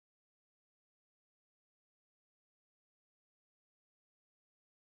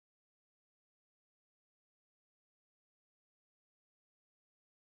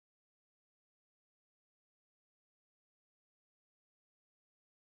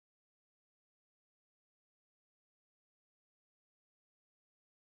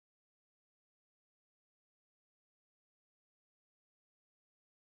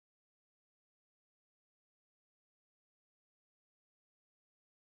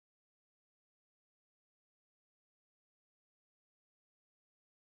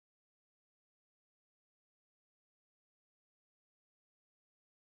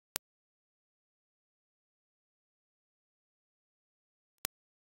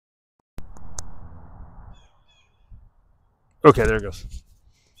Okay, there it goes.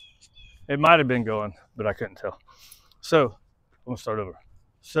 It might have been going, but I couldn't tell. So I'm gonna start over.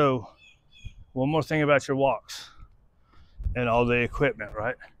 So one more thing about your walks and all the equipment,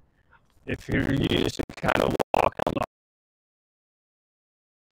 right? If you're used to kind of walk on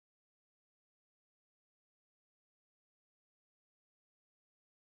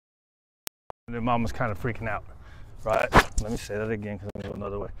the mom was kind of freaking out, right? Let me say that again because I'm going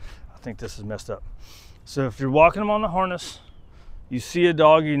another way. I think this is messed up. So if you're walking them on the harness, you see a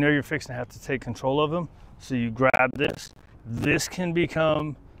dog, you know you're fixing to have to take control of him. So you grab this. This can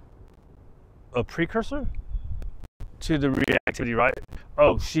become a precursor to the reactivity, right?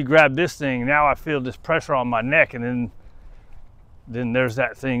 Oh, she grabbed this thing. Now I feel this pressure on my neck, and then there's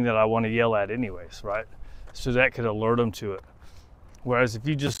that thing that I want to yell at anyways, right? So that could alert them to it. Whereas if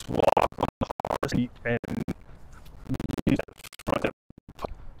you just walk on the horse and use that front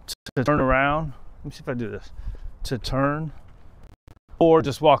to turn around, let me see if I do this, to turn, or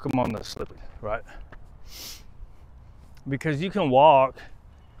just walk them on the slippery, right? Because you can walk,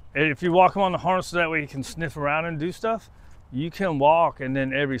 if you walk them on the harness so that way you can sniff around and do stuff, you can walk and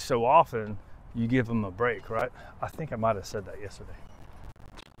then every so often you give them a break, right? I think I might have said that yesterday.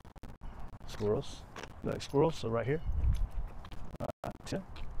 Squirrels, you like squirrels? So right here.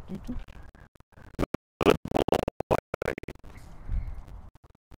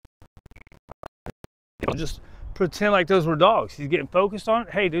 Just pretend like those were dogs. He's getting focused on it.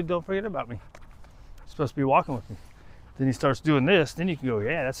 Hey, dude, don't forget about me. You're supposed to be walking with me. Then he starts doing this. Then you can go,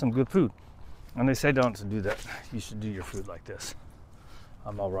 yeah, that's some good food. And they say don't do that. You should do your food like this.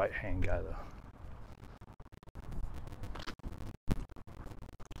 I'm a right-hand guy, though.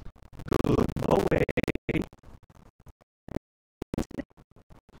 Good boy.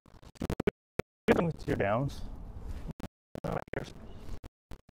 With your downs.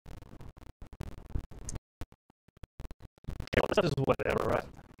 This is whatever, right?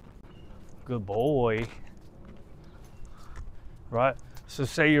 Good boy. Right? So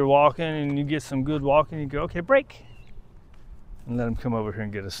say you're walking and you get some good walking, you go, okay, break. And let them come over here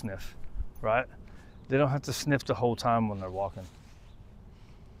and get a sniff, right? They don't have to sniff the whole time when they're walking.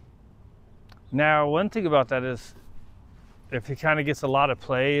 Now, one thing about that is if he kind of gets a lot of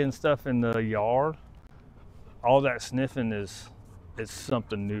play and stuff in the yard, all that sniffing is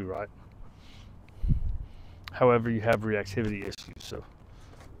something new, right? However, you have reactivity issues, so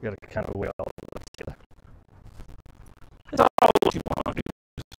you got to kind of weigh all of that together. It's all what you want to do.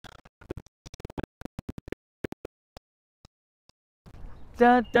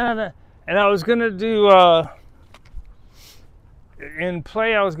 Da, da, da. And I was gonna do in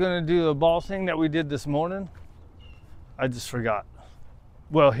play. I was gonna do a ball thing that we did this morning. I just forgot.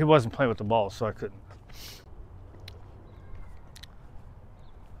 Well, he wasn't playing with the ball, so I couldn't.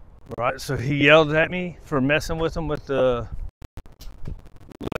 Right, so he yelled at me for messing with him with the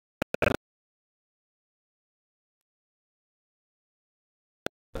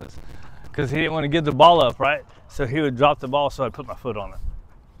because he didn't want to give the ball up, right? So he would drop the ball, so I'd put my foot on it.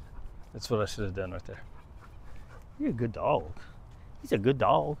 That's what I should have done right there. You're a good dog. He's a good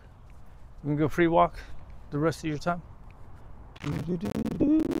dog. You gonna go free walk the rest of your time?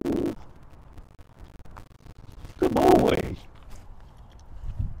 Good boy.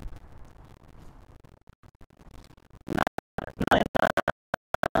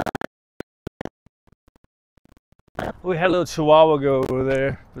 We had a little chihuahua go over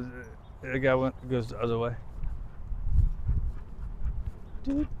there, but the guy goes the other way.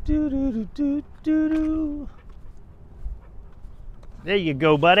 Do, do, do, do, do, do, do. There you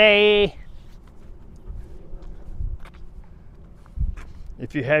go, buddy.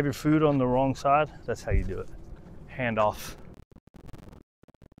 If you have your food on the wrong side, that's how you do it. Hand off.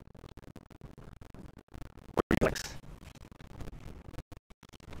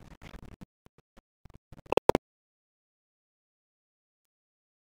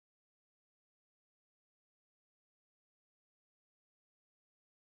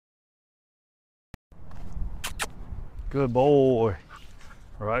 Good boy.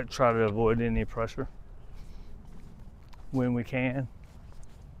 All right, try to avoid any pressure when we can.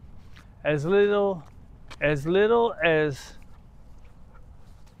 As little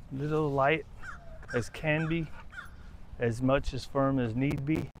light as can be, as much as firm as need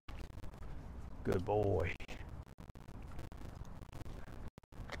be. Good boy.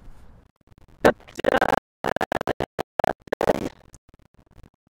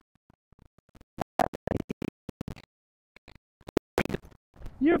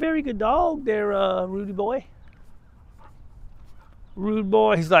 You're a very good dog there, Rudy boy. Rude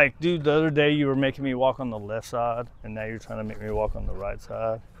boy. He's like, dude, the other day you were making me walk on the left side, and now you're trying to make me walk on the right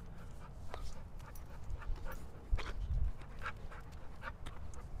side.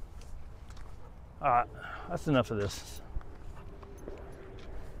 All right, that's enough of this.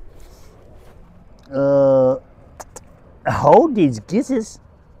 Hold these kisses.